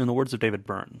 In the words of David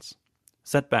Burns,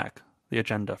 set back the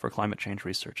agenda for climate change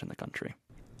research in the country.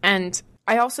 And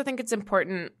I also think it's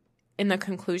important in the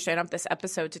conclusion of this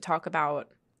episode to talk about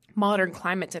modern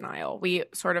climate denial. We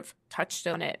sort of touched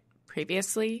on it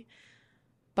previously,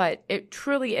 but it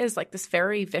truly is like this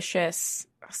very vicious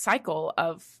cycle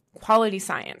of quality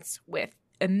science with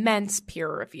immense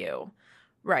peer review,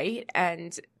 right?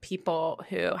 And people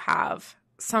who have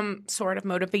some sort of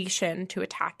motivation to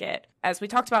attack it. As we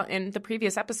talked about in the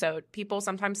previous episode, people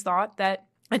sometimes thought that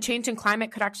a change in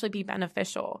climate could actually be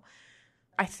beneficial.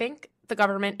 I think the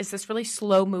government is this really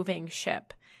slow-moving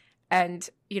ship. And,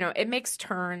 it makes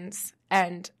turns.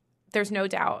 And there's no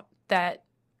doubt that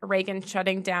Reagan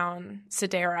shutting down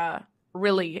Sedera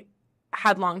really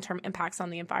had long-term impacts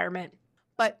on the environment.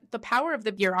 But the power of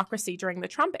the bureaucracy during the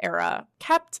Trump era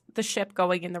kept the ship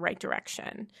going in the right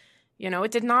direction.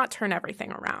 It did not turn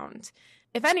everything around.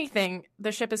 If anything,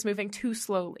 the ship is moving too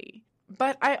slowly.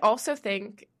 But I also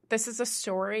think this is a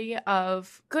story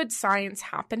of good science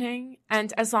happening.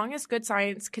 And as long as good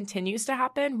science continues to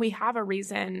happen, we have a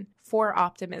reason for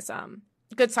optimism.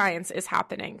 Good science is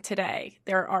happening today.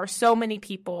 There are so many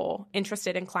people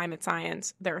interested in climate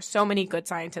science. There are so many good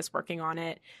scientists working on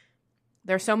it.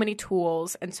 There are so many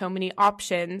tools and so many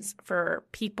options for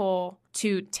people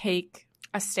to take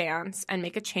a stance and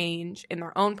make a change in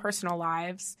their own personal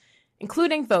lives,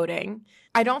 including voting.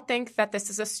 I don't think that this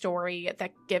is a story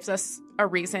that gives us a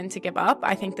reason to give up.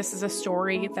 I think this is a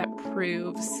story that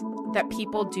proves that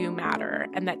people do matter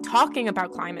and that talking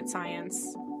about climate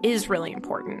science is really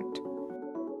important.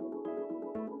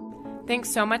 Thanks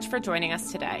so much for joining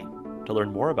us today. To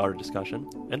learn more about our discussion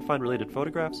and find related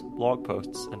photographs, blog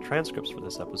posts, and transcripts for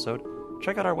this episode,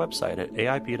 check out our website at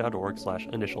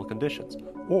aip.org/initial conditions,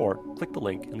 or click the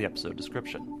link in the episode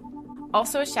description.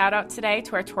 Also, a shout out today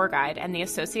to our tour guide and the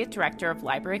Associate Director of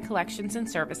Library Collections and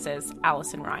Services,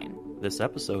 Allison Ryan. This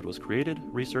episode was created,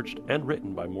 researched, and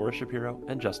written by Maura Shapiro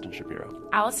and Justin Shapiro.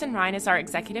 Allison Ryan is our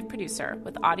executive producer,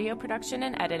 with audio production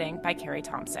and editing by Carrie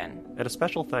Thompson. And a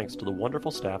special thanks to the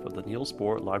wonderful staff of the Niels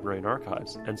Bohr Library and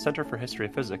Archives and Center for History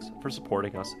of Physics for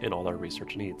supporting us in all our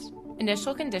research needs.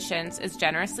 Initial Conditions is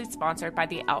generously sponsored by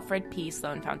the Alfred P.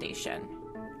 Sloan Foundation.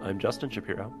 I'm Justin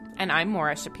Shapiro. And I'm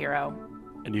Maura Shapiro.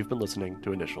 And you've been listening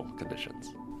to Initial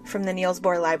Conditions. From the Niels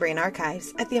Bohr Library and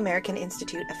Archives at the American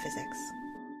Institute of Physics.